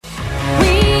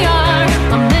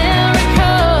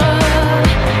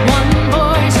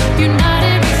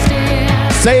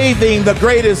Saving the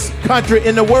greatest country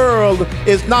in the world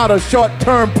is not a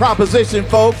short-term proposition,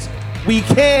 folks. We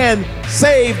can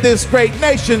save this great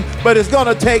nation, but it's going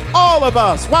to take all of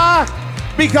us. Why?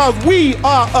 Because we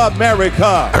are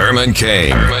America. Herman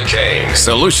Cain. Herman Cain.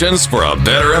 Solutions for a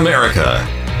better America.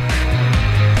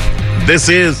 This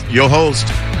is your host,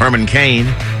 Herman Cain.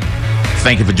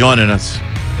 Thank you for joining us,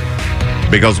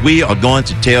 because we are going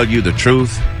to tell you the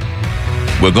truth.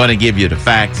 We're going to give you the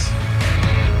facts,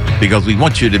 because we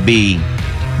want you to be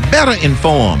better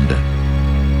informed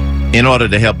in order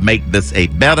to help make this a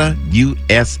better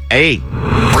USA.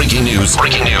 Breaking news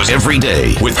every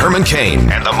day with Herman Cain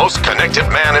and the most connected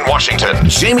man in Washington,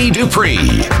 Jamie Dupree.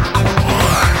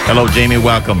 Hello, Jamie.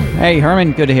 Welcome. Hey,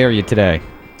 Herman. Good to hear you today.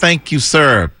 Thank you,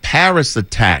 sir. Paris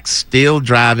attacks still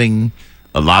driving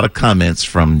a lot of comments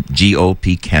from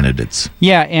GOP candidates.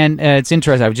 Yeah, and it's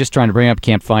interesting. I was just trying to bring up,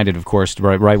 can't find it, of course,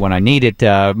 right when I need it.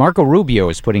 Marco Rubio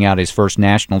is putting out his first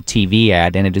national TV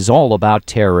ad, and it is all about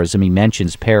terrorism. He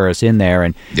mentions Paris in there.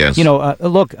 And, yes.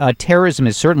 Look, terrorism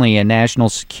is certainly, and national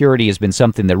security has been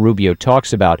something that Rubio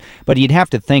talks about. But you'd have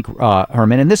to think,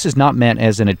 Herman, and this is not meant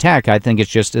as an attack. I think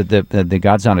it's just the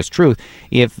God's honest truth.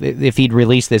 If he'd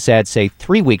released this ad, say,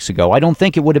 3 weeks ago, I don't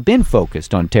think it would have been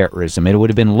focused on terrorism. It would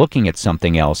have been looking at something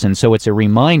else. And so it's a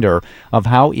reminder of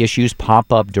how issues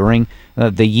pop up during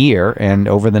the year and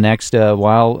over the next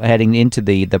while heading into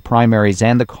the primaries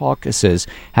and the caucuses,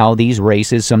 how these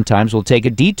races sometimes will take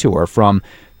a detour from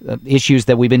issues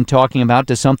that we've been talking about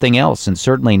to something else. And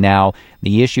certainly now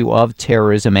the issue of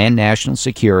terrorism and national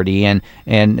security and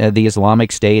the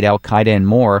Islamic State, Al-Qaeda, and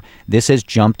more, this has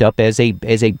jumped up as a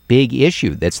big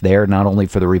issue that's there not only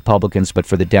for the Republicans but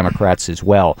for the Democrats as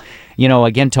well.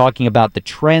 Again, talking about the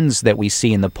trends that we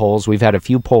see in the polls, we've had a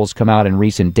few polls come out in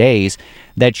recent days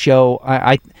that show,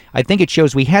 I think it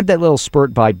shows, we had that little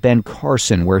spurt by Ben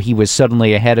Carson where he was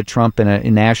suddenly ahead of Trump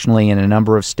nationally in a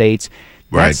number of states.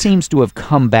 Right. That seems to have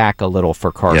come back a little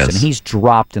for Carson. Yes. He's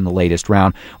dropped in the latest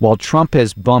round, while Trump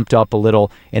has bumped up a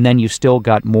little, and then you've still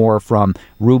got more from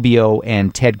Rubio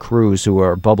and Ted Cruz, who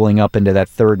are bubbling up into that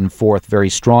third and fourth very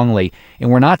strongly, and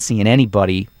we're not seeing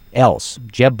anybody else.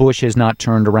 Jeb Bush has not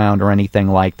turned around or anything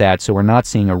like that, so we're not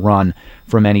seeing a run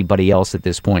from anybody else at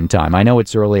this point in time. I know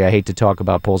it's early. I hate to talk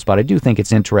about polls, but I do think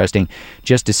it's interesting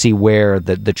just to see where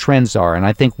the trends are. And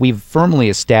I think we've firmly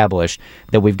established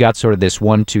that we've got sort of this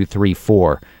 1, 2, 3,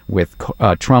 4 with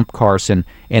Trump, Carson,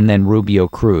 and then Rubio,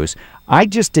 Cruz. I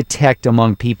just detect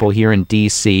among people here in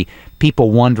D.C.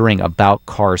 people wondering about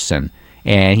Carson.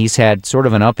 And he's had sort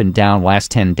of an up and down last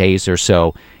 10 days or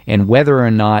so, and whether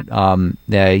or not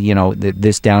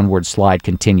this downward slide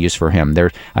continues for him.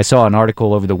 I saw an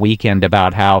article over the weekend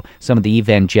about how some of the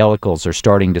evangelicals are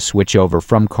starting to switch over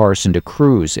from Carson to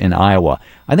Cruz in Iowa.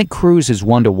 I think Cruz is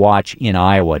one to watch in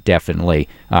Iowa, definitely.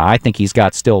 I think he's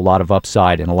got still a lot of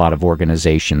upside and a lot of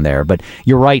organization there. But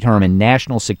you're right, Herman,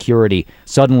 national security,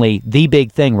 suddenly the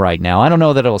big thing right now. I don't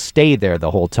know that it'll stay there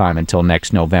the whole time until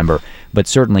next November, but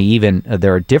certainly even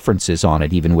there are differences on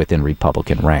it, even within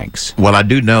Republican ranks. Well, I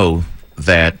do know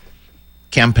that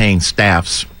campaign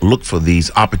staffs look for these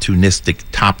opportunistic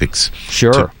topics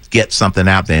to get something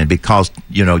out there. And because,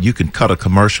 you can cut a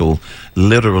commercial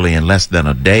literally in less than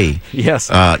a day. Yes.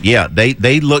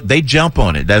 They jump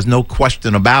on it. There's no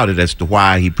question about it as to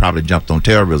why he probably jumped on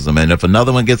terrorism. And if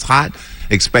another one gets hot,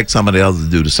 expect somebody else to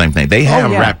do the same thing. They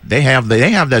have they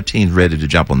have their teams ready to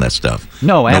jump on that stuff.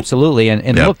 No, absolutely.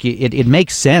 And look, it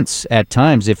makes sense at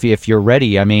times if you're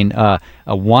ready. I mean,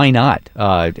 why not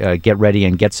get ready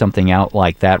and get something out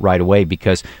like that right away?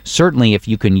 Because certainly if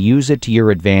you can use it to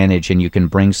your advantage and you can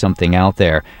bring something out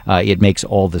there, it makes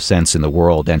all the sense in the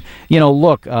world. And,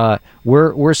 look,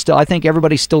 we're still, I think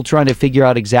everybody's still trying to figure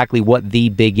out exactly what the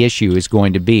big issue is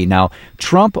going to be. Now,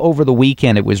 Trump over the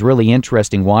weekend, it was really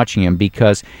interesting watching him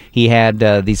because he had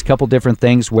these couple different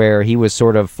things where he was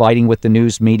sort of fighting with the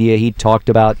news media. He talked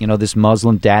about, this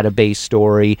Muslim database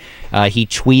story. He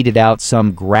tweeted out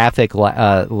some graphic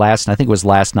last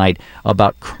night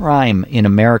about crime in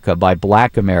America by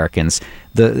black Americans.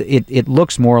 It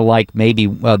looks more like maybe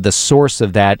the source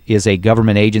of that is a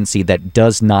government agency that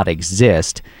does not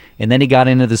exist. And then he got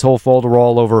into this whole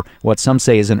folderol over what some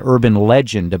say is an urban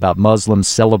legend about Muslims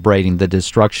celebrating the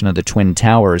destruction of the Twin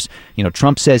Towers.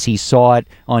 Trump says he saw it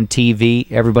on TV.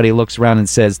 Everybody looks around and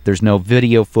says there's no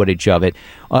video footage of it.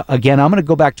 Again, I'm going to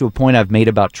go back to a point I've made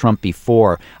about Trump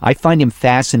before. I find him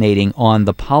fascinating on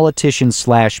the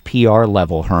politician/PR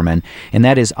level, Herman, and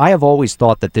that is I have always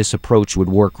thought that this approach would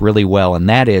work really well, and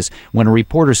that is when a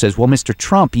reporter says, well, Mr.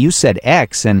 Trump, you said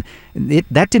X, and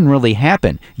that didn't really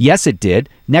happen. Yes, it did.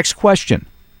 Next question.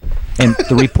 And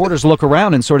the reporters look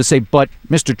around and sort of say, but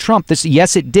Mr. Trump,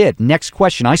 yes, it did. Next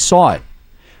question, I saw it.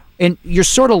 And you're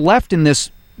sort of left in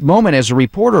this moment as a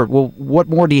reporter, well, what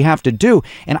more do you have to do?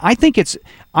 And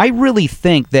I really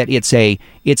think that it's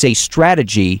a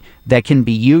strategy that can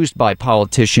be used by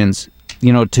politicians,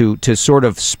 to sort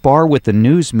of spar with the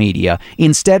news media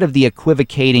instead of the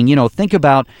equivocating. Think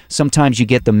about sometimes you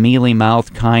get the mealy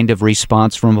mouth kind of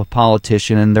response from a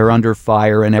politician and they're under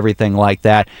fire and everything like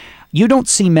that. You don't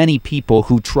see many people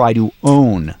who try to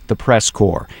own the press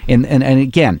corps. And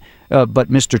again,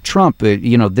 but Mr. Trump,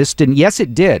 this didn't. Yes,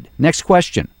 it did. Next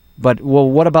question. But, well,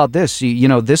 what about this?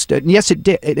 This, yes, it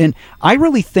did. And I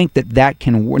really think that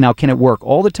can work. Now, can it work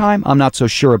all the time? I'm not so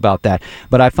sure about that.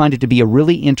 But I find it to be a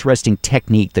really interesting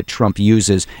technique that Trump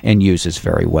uses and uses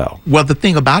very well. Well, the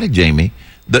thing about it, Jamie,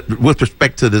 with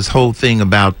respect to this whole thing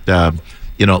about,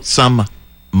 some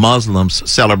Muslims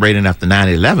celebrating after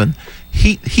 9/11,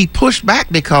 he pushed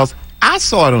back because I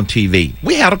saw it on TV.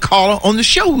 We had a caller on the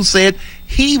show who said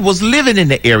he was living in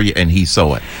the area and he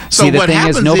saw it. So see, the thing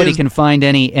is, nobody can find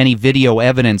any video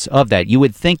evidence of that. You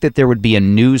would think that there would be a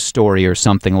news story or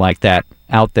something like that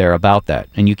out there about that,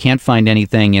 and you can't find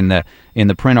anything in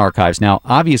the print archives. Now,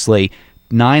 obviously,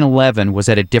 9/11 was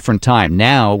at a different time.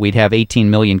 Now we'd have 18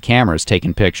 million cameras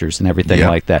taking pictures and everything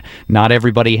like that. Not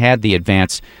everybody had the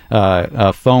advanced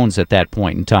phones at that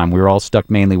point in time. We were all stuck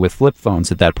mainly with flip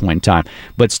phones at that point in time.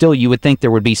 But still, you would think there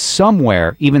would be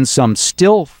somewhere, even some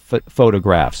still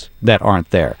photographs that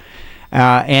aren't there.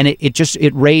 And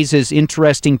it raises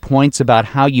interesting points about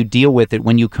how you deal with it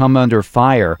when you come under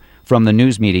fire from the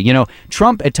news media.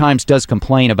 Trump at times does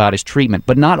complain about his treatment,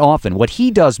 but not often. What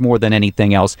he does more than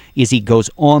anything else is he goes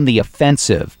on the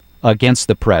offensive against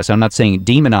the press. I'm not saying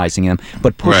demonizing them,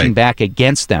 but pushing back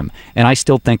against them. And I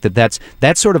still think that's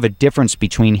sort of a difference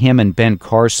between him and Ben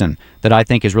Carson that I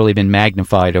think has really been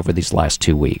magnified over these last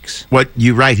 2 weeks. Well,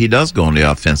 you're right. He does go on the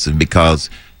offensive because,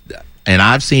 and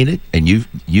I've seen it, and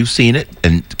you've seen it,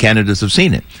 and candidates have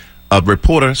seen it. A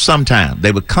reporter, sometime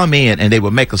they would come in and they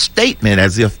would make a statement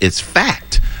as if it's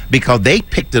fact because they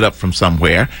picked it up from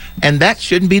somewhere, and that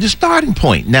shouldn't be the starting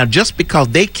point. Now, just because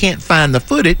they can't find the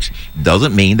footage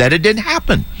doesn't mean that it didn't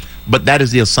happen, but that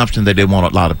is the assumption that they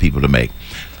want a lot of people to make.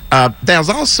 There's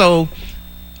also,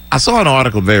 I saw an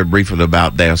article very briefly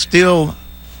about the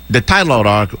title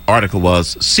of the article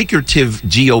was "Secretive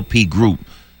GOP Group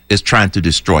is Trying to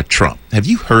Destroy Trump." Have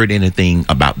you heard anything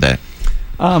about that?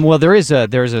 Well, there's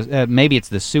a maybe it's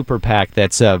the Super PAC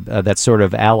that's sort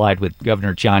of allied with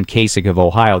Governor John Kasich of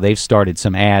Ohio. They've started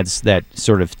some ads that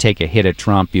sort of take a hit at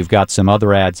Trump. You've got some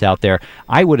other ads out there.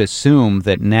 I would assume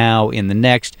that now in the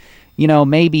next,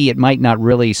 maybe it might not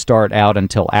really start out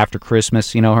until after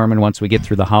Christmas, Herman, once we get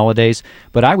through the holidays.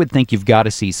 But I would think you've got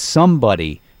to see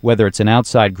somebody, whether it's an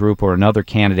outside group or another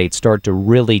candidate, start to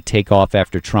really take off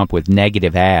after Trump with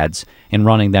negative ads and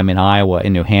running them in Iowa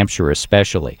and New Hampshire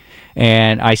especially.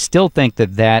 And I still think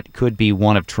that could be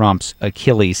one of Trump's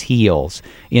Achilles heels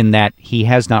in that he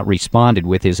has not responded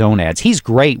with his own ads. He's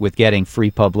great with getting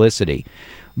free publicity.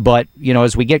 But,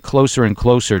 as we get closer and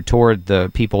closer toward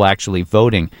the people actually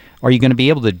voting, are you going to be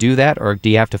able to do that, or do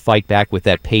you have to fight back with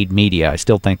that paid media? I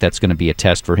still think that's going to be a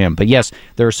test for him. But yes,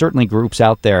 there are certainly groups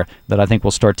out there that I think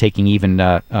will start taking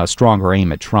even stronger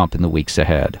aim at Trump in the weeks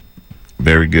ahead.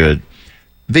 Very good.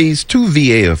 These two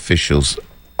VA officials,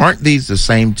 aren't these the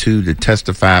same two that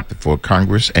testified before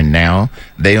Congress, and now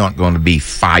they aren't going to be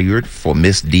fired for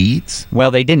misdeeds?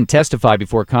 Well, they didn't testify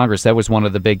before Congress. That was one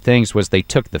of the big things, was they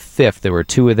took the fifth. There were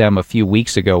two of them a few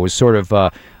weeks ago. It was sort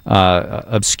of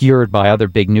obscured by other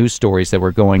big news stories that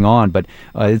were going on. But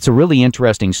it's a really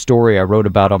interesting story I wrote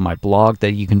about on my blog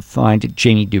that you can find at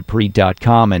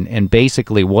jamiedupree.com. And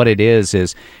basically what it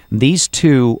is these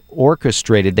two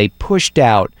orchestrated, they pushed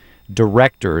out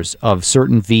directors of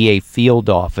certain VA field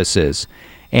offices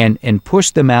and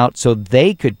pushed them out so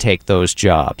they could take those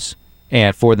jobs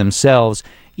and for themselves.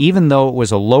 Even though it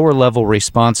was a lower level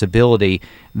responsibility,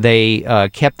 they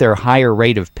kept their higher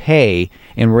rate of pay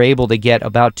and were able to get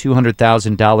about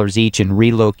 $200,000 each in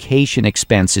relocation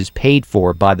expenses paid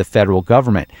for by the federal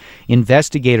government.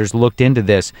 Investigators looked into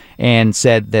this and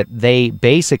said that they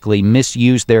basically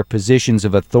misused their positions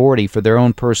of authority for their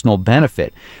own personal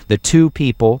benefit. The two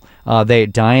people,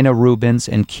 Diana Rubens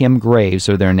and Kim Graves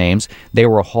are their names. They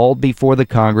were hauled before the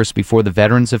Congress, before the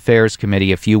Veterans Affairs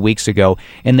Committee a few weeks ago,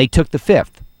 and they took the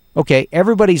fifth. Okay,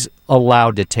 everybody's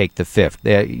allowed to take the fifth.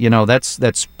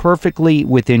 That's perfectly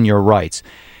within your rights.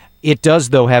 It does,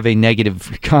 though, have a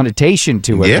negative connotation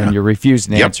to it when you're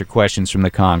refusing to answer questions from the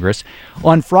Congress.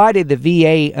 On Friday, the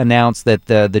VA announced that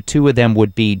the two of them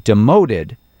would be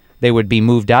demoted they would be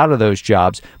moved out of those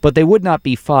jobs, but they would not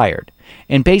be fired.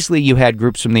 And basically you had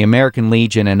groups from the American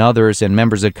Legion and others and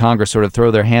members of Congress sort of throw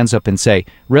their hands up and say,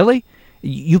 really?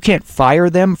 You can't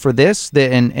fire them for this?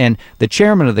 And the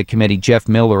chairman of the committee, Jeff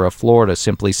Miller of Florida,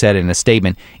 simply said in a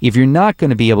statement, if you're not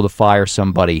going to be able to fire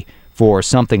somebody for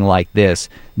something like this,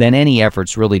 then any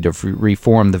efforts really to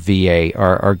reform the VA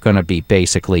are going to be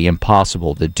basically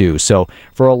impossible to do. So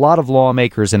for a lot of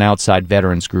lawmakers and outside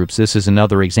veterans groups, this is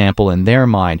another example in their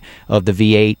mind of the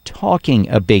VA talking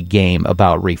a big game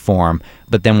about reform,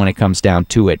 but then when it comes down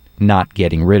to it, not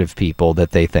getting rid of people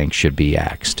that they think should be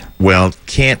axed. Well,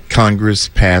 can't Congress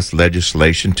pass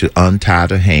legislation to untie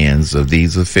the hands of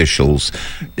these officials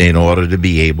in order to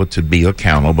be able to be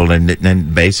accountable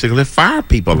and basically fire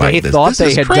people like this? They thought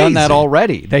they had done that crazy.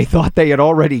 already. They thought they had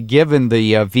already given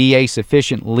the VA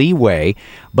sufficient leeway,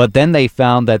 but then they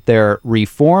found that their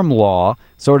reform law,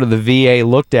 sort of the VA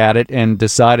looked at it and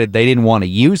decided they didn't want to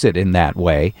use it in that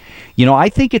way. You know, I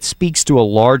think it speaks to a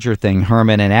larger thing,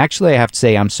 Herman, and actually I have to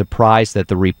say I'm surprised that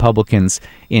the Republicans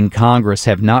in Congress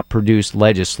have not produced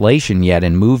legislation yet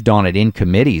and moved on it in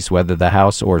committees, whether the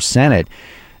House or Senate,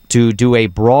 to do a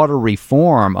broader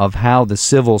reform of how the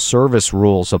civil service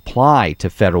rules apply to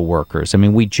federal workers. I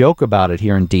mean, we joke about it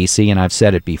here in D.C., and I've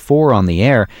said it before on the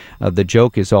air. The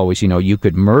joke is always, you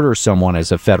could murder someone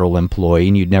as a federal employee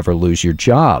and you'd never lose your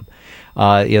job.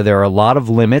 There are a lot of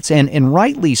limits, and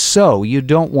rightly so. You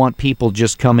don't want people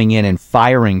just coming in and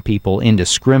firing people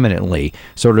indiscriminately,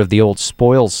 sort of the old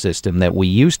spoils system that we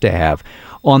used to have.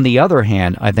 On the other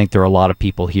hand, I think there are a lot of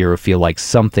people here who feel like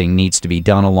something needs to be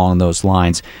done along those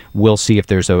lines. We'll see if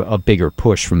there's a bigger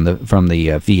push from the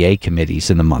VA committees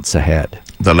in the months ahead.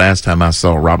 The last time I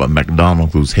saw Robert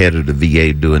McDonald, who's head of the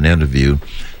VA, do an interview,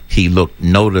 he looked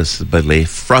noticeably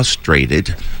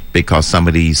frustrated because some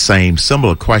of these same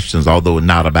similar questions, although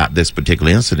not about this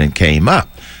particular incident, came up.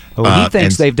 Well, he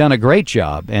thinks they've done a great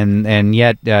job, and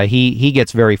yet he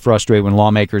gets very frustrated when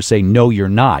lawmakers say, no, you're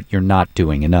not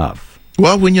doing enough.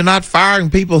 Well, when you're not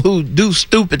firing people who do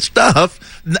stupid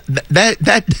stuff,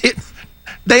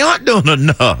 they aren't doing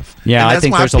enough. Yeah, I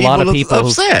think there's a lot of people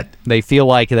upset. They feel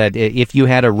like that if you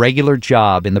had a regular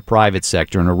job in the private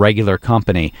sector in a regular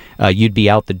company, you'd be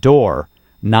out the door,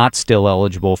 not still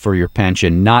eligible for your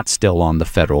pension, not still on the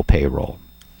federal payroll.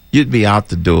 You'd be out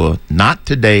the door, not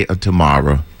today or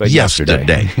tomorrow, but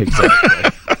yesterday.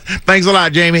 Thanks a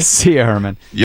lot, Jamie. See you, Herman.